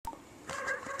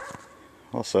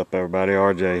What's up, everybody?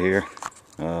 RJ here.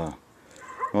 I'm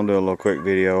gonna do a little quick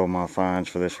video of my finds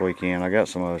for this weekend. I got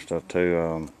some other stuff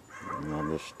too.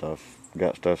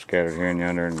 Got stuff scattered here and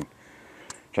yonder, and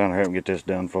trying to help get this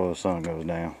done before the sun goes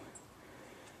down.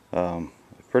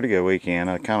 Pretty good weekend.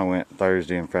 I kind of went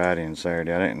Thursday and Friday and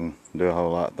Saturday. I didn't do a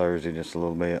whole lot Thursday, just a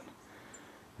little bit.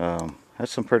 Had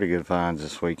some pretty good finds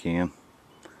this weekend.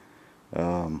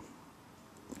 A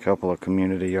couple of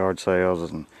community yard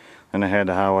sales, and then I had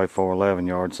the Highway 411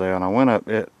 yard sale. And I went up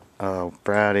it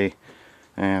Friday,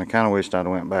 and I kind of wished I'd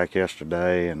went back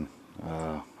yesterday, and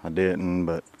I didn't.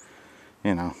 But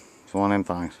you know, it's one of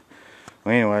them things.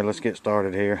 Well, anyway, let's get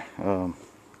started here.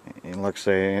 And like I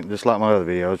say, just like my other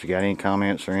videos, if you got any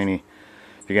comments or if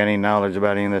you got any knowledge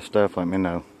about any of this stuff, let me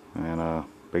know, and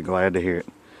be glad to hear it.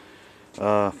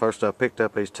 First, I picked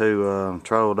up these two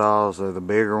troll dolls. They're the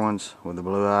bigger ones with the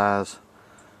blue eyes.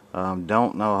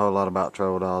 Don't know a whole lot about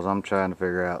troll dolls. I'm trying to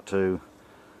figure out too.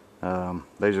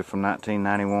 These are from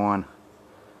 1991,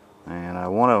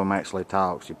 and one of them actually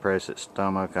talks. You press its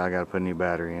stomach. I got to put a new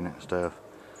battery in it and stuff.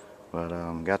 But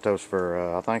got those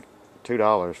for I think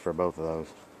 $2 for both of those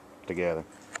together.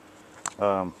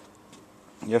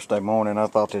 Yesterday morning, I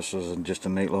thought this was just a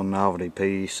neat little novelty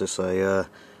piece. It's a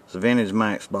vintage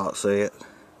Max box set,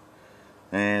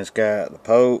 and it's got the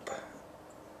Pope,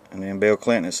 and then Bill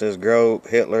Clinton. It says "Grope."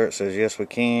 Hitler. It says "Yes, we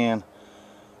can."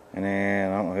 And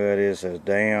then I don't know who it is. It says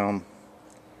 "Damn."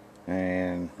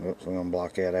 And oops, we're gonna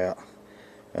block that out.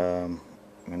 And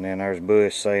then there's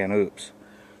Bush saying "Oops."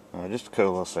 Just a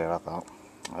cool little set, I thought.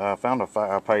 I found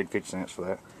I paid 50 cents for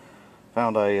that.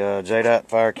 Found a J-Dot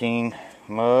Fire King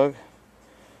mug.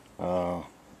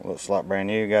 Looks like brand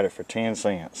new. Got it for 10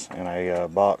 cents in a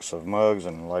box of mugs,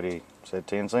 and the lady said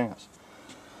 10 cents.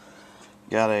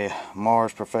 Got a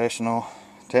Mars Professional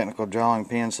technical drawing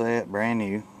pen set, brand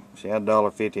new. She had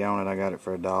 $1.50 on it. I got it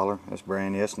for $1. It's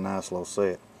brand new. It's a nice little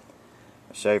set.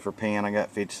 A Schaefer pen, I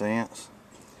got 50 cents.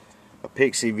 A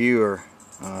Pixie viewer,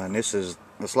 and it's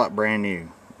like brand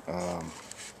new.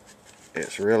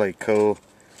 It's really cool.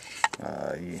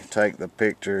 You take the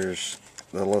pictures,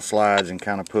 the little slides, and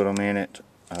kind of put them in it.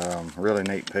 Really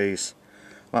neat piece.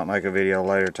 Might make a video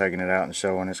later taking it out and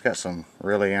showing. It's got some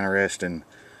really interesting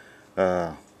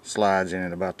slides in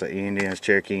it about the Indians,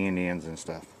 Cherokee Indians and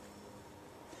stuff.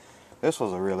 This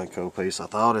was a really cool piece, I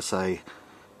thought. It's a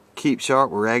Keep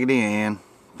Sharp with Raggedy Ann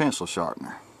pencil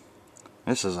sharpener.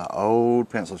 This is an old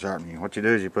pencil sharpener. What you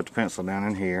do is you put the pencil down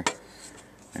in here,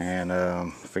 and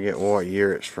I forget what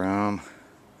year it's from.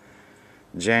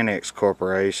 Janex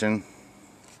Corporation.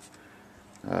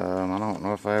 I don't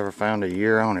know if I ever found a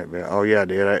year on it, but oh yeah, I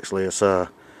did actually. It's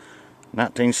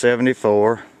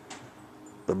 1974.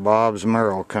 The Bob's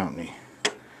Merle Company.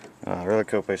 Really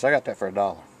cool piece. I got that for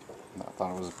 $1. I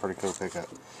thought it was a pretty cool pickup.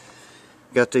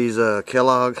 Got these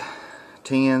Kellogg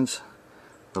tins,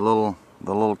 the little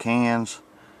cans.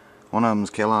 One of them's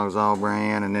Kellogg's All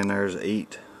Brand, and then there's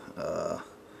Eat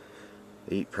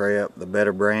Prep, the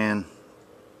Better Brand,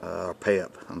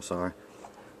 Pep. I'm sorry.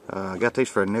 Got these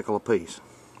for $0.05 a piece.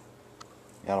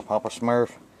 Got a Papa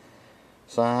Smurf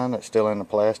sign that's still in the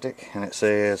plastic, and it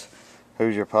says,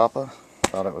 "Who's your Papa?"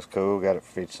 Thought it was cool. Got it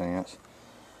for 50 cents.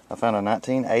 I found a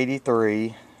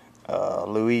 1983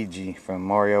 Luigi from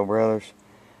Mario Brothers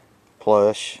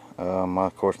plush.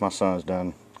 Of course, my son's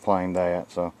done claimed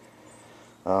that. So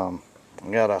I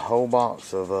got a whole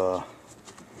box of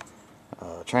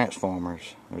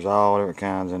Transformers. There's all different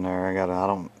kinds in there. I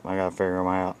gotta figure them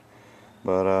out.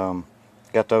 But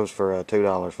got those for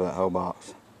 $2 for that whole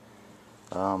box.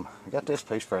 I got this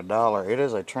piece for $1. It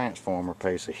is a Transformer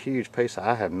piece, a huge piece.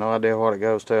 I have no idea what it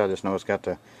goes to. I just know it's got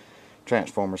the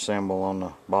Transformer symbol on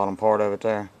the bottom part of it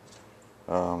there.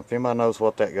 If anybody knows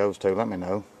what that goes to, let me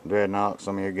know. Dreadnought,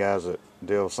 some of you guys that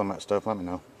deal with some of that stuff, let me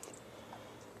know.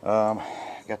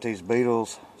 Got these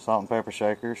Beatles salt and pepper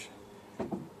shakers.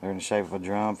 They're in the shape of a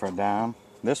drum for $0.10.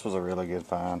 This was a really good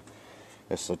find.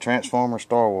 It's the Transformer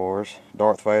Star Wars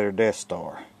Darth Vader Death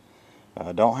Star.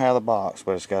 Don't have the box,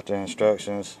 but it's got the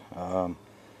instructions.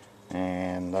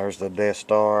 And there's the Death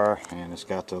Star, and it's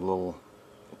got the little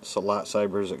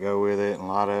lightsabers that go with it and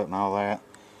light up and all that.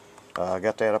 I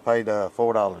got that. I paid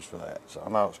 $4 for that, so I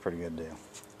thought it was a pretty good deal.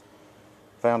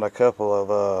 Found a couple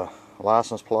of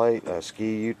license plate,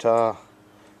 Ski Utah,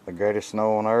 the greatest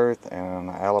snow on earth, and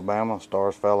Alabama,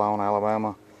 Stars Fell On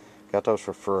Alabama. Got those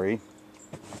for free.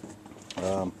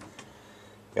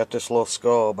 Got this little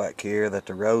skull back here that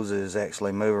the roses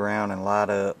actually move around and light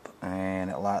up, and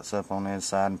it lights up on the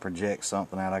inside and projects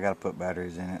something out. I got to put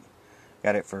batteries in it.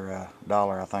 Got it for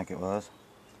 $1, I think it was.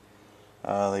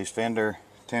 These Fender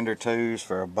Tender 2s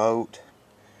for a boat.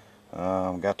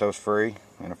 Got those free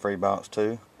in a free box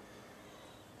too.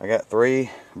 I got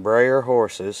 3 Breyer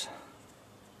horses,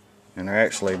 and they're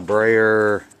actually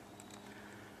Breyer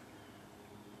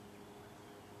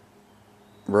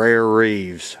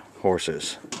Reeves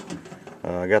horses.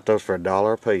 I got those for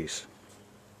 $1 a piece.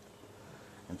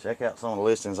 And check out some of the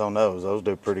listings on those. Those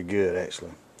do pretty good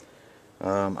actually.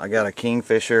 I got a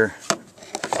Kingfisher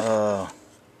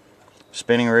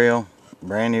spinning reel,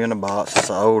 brand new in the box. It's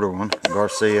an older one,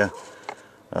 Garcia.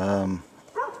 Don't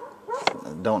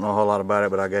know a whole lot about it,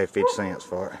 but I gave 50 cents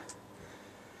for it.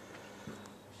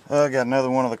 I got another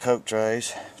one of the Coke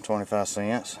trays, 25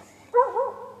 cents.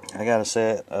 I got a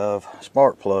set of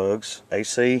spark plugs,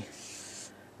 AC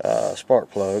spark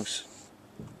plugs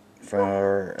from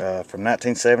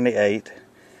 1978,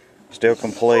 still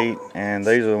complete, and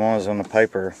these are the ones on the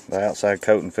paper. The outside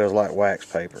coating feels like wax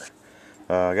paper.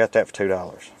 I got that for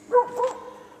 $2.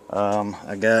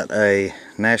 I got a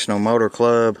National Motor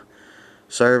Club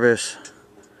service,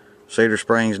 Cedar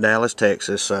Springs, Dallas,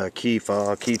 Texas, key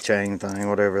fob, keychain thing,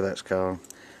 whatever that's called.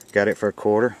 Got it for a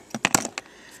 $1.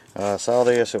 I saw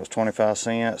this, it was 25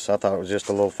 cents. I thought it was just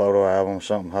a little photo album or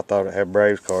something. I thought it had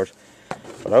Braves cards.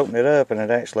 But I opened it up and it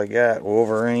actually got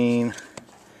Wolverine.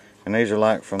 And these are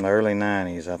like from the early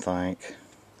 90s, I think.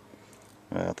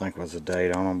 I think was the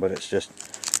date on them, but it's just,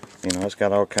 you know, it's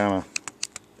got all kind of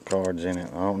cards in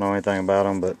it. I don't know anything about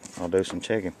them, but I'll do some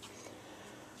checking.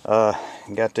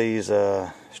 Got these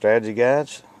strategy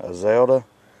guides, a Zelda,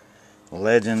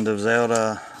 Legend of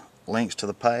Zelda, Links to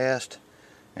the Past,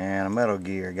 and a Metal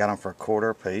Gear. Got them for a $1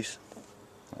 a piece.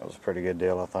 That was a pretty good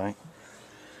deal, I think.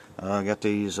 Got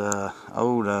these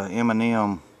old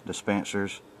M&M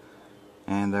dispensers,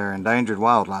 and they're endangered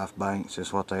wildlife banks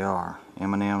is what they are.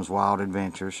 M&M's Wild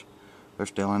Adventures. They're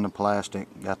still in the plastic.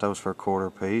 Got those for a $1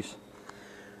 a piece.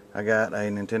 I got a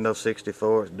Nintendo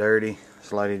 64. It's dirty.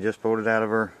 This lady just pulled it out of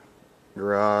her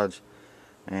garage,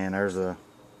 and there's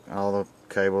all the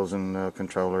cables and the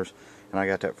controllers, and I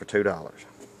got that for $2.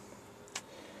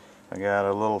 I got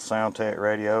a little Soundtech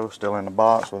radio still in the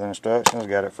box with instructions.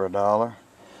 Got it for $1.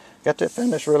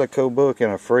 Found this really cool book in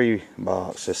a free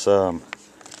box. It's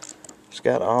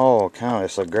got all kind of,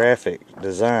 it's a graphic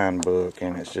design book,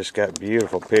 and it's just got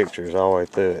beautiful pictures all the way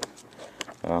through it.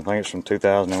 I think it's from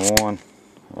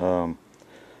 2001.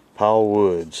 Paul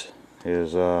Woods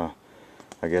is, I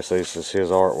guess this is his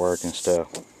artwork and stuff.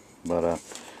 But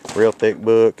real thick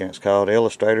book, and it's called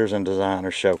Illustrators and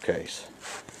Designers Showcase.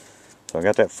 So I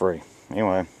got that free.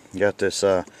 Anyway, got this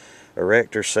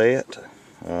erector set,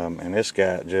 and it's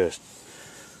got just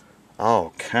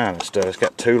all kind of stuff. It's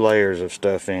got 2 layers of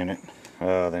stuff in it.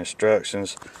 The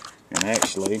instructions, and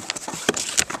actually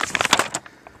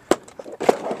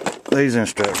these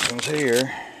instructions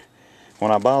here,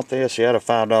 when I bought this, she had a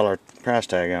 $5 price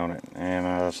tag on it, and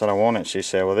I said I want it. She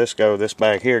said, well, this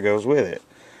bag here goes with it.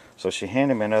 So she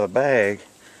handed me another bag,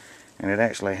 and it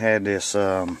actually had this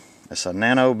it's a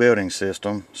nano building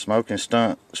system, smoke and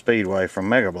stunt speedway from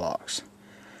Mega Blocks.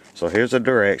 So here's the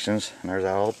directions, and there's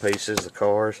all the pieces, the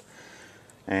cars.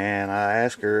 And I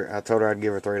told her I'd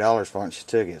give her $3 for it, and she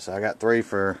took it. So I got paid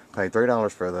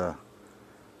 $3 for the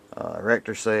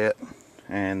erector set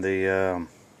and the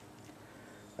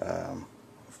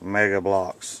Mega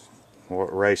Blocks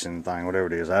racing thing, whatever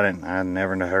it is. I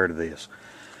never heard of this.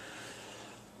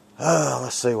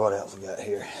 Let's see what else we got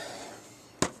here.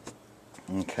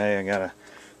 Okay,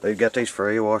 they've got these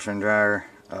free, washer and dryer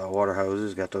water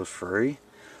hoses. Got those free.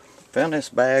 Found this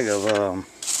bag of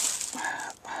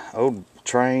old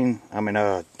track, and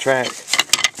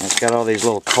it's got all these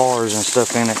little cars and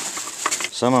stuff in it.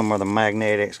 Some of them are the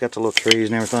magnetic. It's got the little trees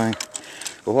and everything.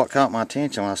 But what caught my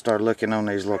attention when I started looking on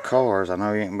these little cars, I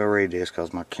know you ain't gonna read this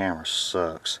because my camera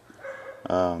sucks.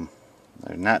 They're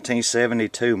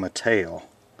 1972 Mattel.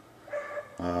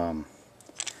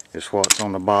 Is what's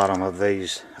on the bottom of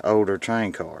these older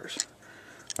train cars.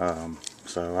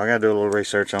 So I gotta do a little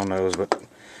research on those, but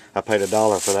I paid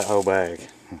 $1 for that whole bag.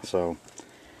 So,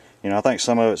 you know, I think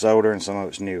some of it's older and some of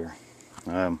it's newer.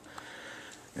 Got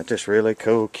this really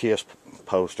cool Kiss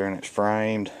poster, and it's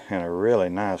framed in a really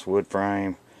nice wood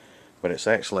frame, but it's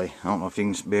actually, I don't know if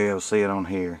you can be able to see it on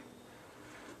here.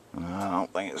 I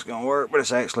don't think it's gonna work, but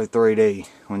it's actually 3D.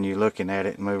 When you're looking at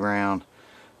it and move around,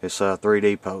 it's a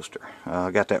 3D poster. I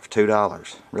got that for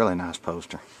 $2. Really nice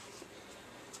poster.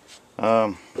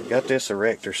 Got this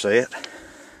erector set,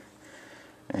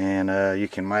 and you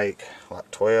can make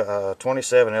like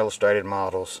 27 illustrated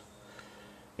models,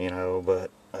 you know,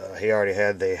 but he already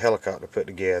had the helicopter put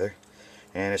together,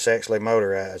 and it's actually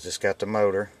motorized. It's got the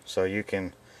motor, so you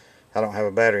can, I don't have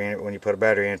a battery in it. When you put a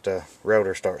battery in it, the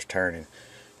rotor starts turning.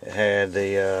 It had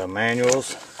the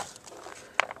manuals,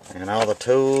 and all the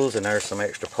tools, and there's some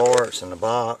extra parts in the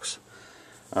box.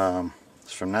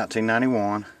 It's from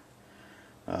 1991.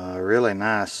 Really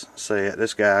nice set.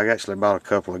 This guy, I actually bought a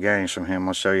couple of games from him.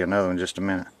 I'll show you another in just a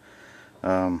minute.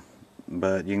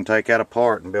 But you can take that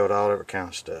apart and build all different kind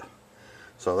of stuff.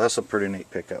 So that's a pretty neat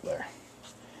pickup there.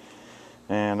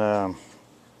 And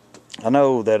I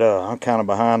know that I'm kind of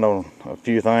behind on a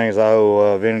few things. I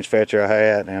owe Vintage Fetcher a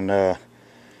hat, and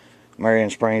Marion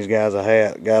Springs guys a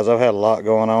hat. Guys, I've had a lot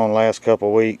going on the last couple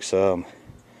of weeks, and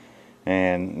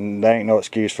there ain't no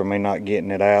excuse for me not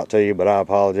getting it out to you, but I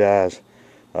apologize.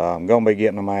 I'm going to be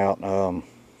getting them out,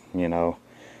 you know,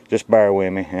 just bear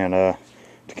with me. And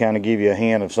to kind of give you a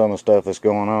hint of some of the stuff that's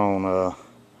going on,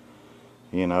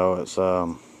 you know, it's,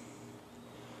 well,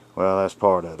 that's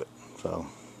part of it. So,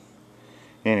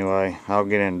 anyway, I'll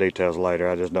get into details later.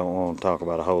 I just don't want to talk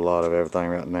about a whole lot of everything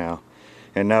right now.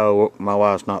 And no, my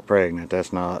wife's not pregnant.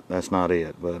 That's not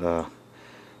it. But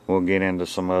we'll get into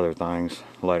some other things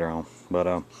later on.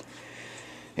 But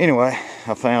anyway,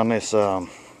 I found this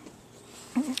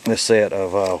this set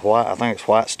of white, I think it's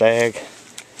White Stag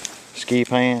ski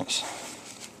pants.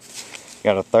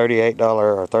 Got a $38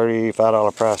 or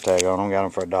 $35 price tag on them. Got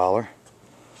them for $1.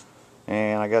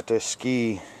 And I got this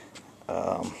ski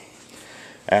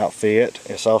outfit.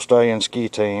 It's Australian Ski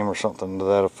Team or something to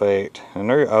that effect. And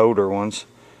they're older ones,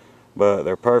 but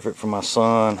they're perfect for my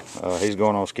son. He's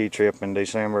going on a ski trip in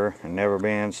December and never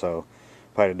been, so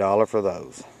paid $1 for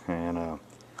those. And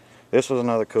this was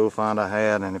another cool find I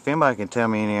had, and if anybody can tell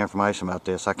me any information about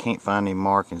this, I can't find any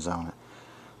markings on it.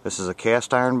 This is a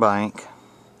cast iron bank.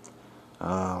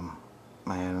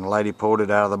 And the lady pulled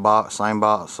it out of the box, same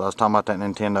box. I was talking about that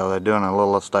Nintendo. They're doing a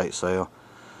little estate sale.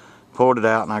 Pulled it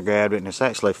out and I grabbed it, and it's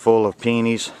actually full of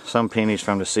pennies. Some pennies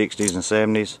from the 60s and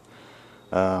 70s.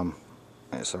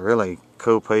 It's a really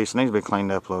cool piece. It needs to be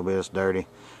cleaned up a little bit. It's dirty.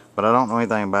 But I don't know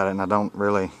anything about it, and I don't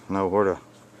really know where to...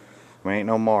 There ain't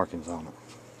no markings on it.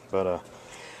 But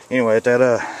anyway,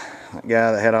 that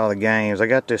guy that had all the games, I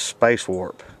got this Space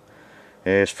Warp.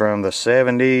 It's from the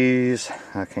 70s.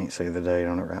 I can't see the date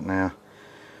on it right now.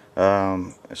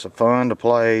 It's a fun to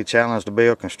play, challenge to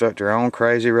build, construct your own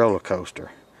crazy roller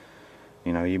coaster.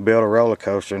 You know, you build a roller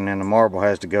coaster and then the marble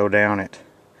has to go down it.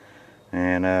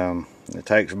 And it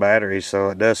takes batteries, so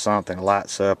it does something. It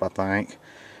lights up, I think.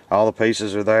 All the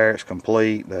pieces are there. It's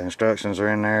complete. The instructions are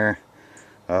in there.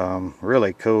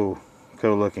 Really cool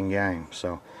looking game.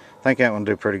 So I think that one will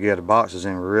do pretty good. The box is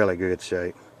in really good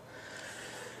shape.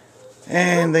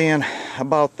 And then I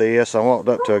bought this. I walked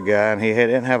up to a guy, and he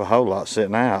didn't have a whole lot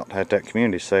sitting out at that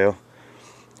community sale.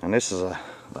 And this is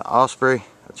the Osprey,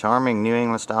 a charming New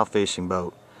England style fishing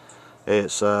boat.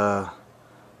 It's a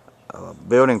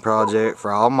building project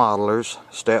for all modelers.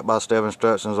 Step-by-step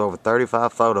instructions, over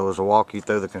 35 photos to walk you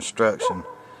through the construction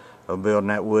of building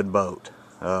that wood boat.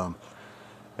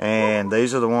 And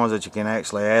these are the ones that you can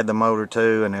actually add the motor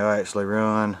to, and they'll actually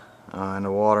run in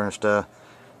the water and stuff.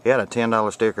 He had a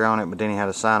 $10 sticker on it, but then he had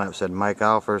a sign up that said make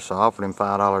offers, so I offered him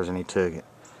 $5 and he took it.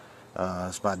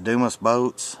 It's by Dumas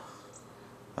Boats.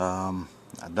 I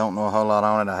don't know a whole lot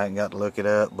on it. I haven't got to look it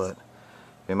up, but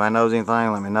if anybody knows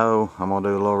anything, let me know. I'm going to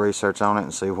do a little research on it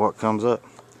and see what comes up.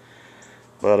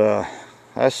 But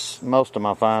that's most of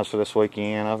my finds for this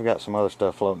weekend. I've got some other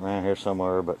stuff floating around here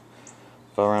somewhere, but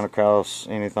if I run across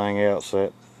anything else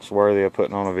that's worthy of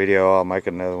putting on a video, I'll make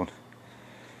another one.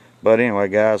 But anyway,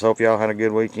 guys, hope y'all had a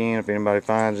good weekend. If anybody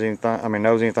finds anything,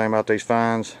 knows anything about these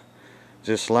finds,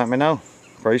 just let me know.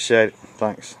 Appreciate it.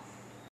 Thanks.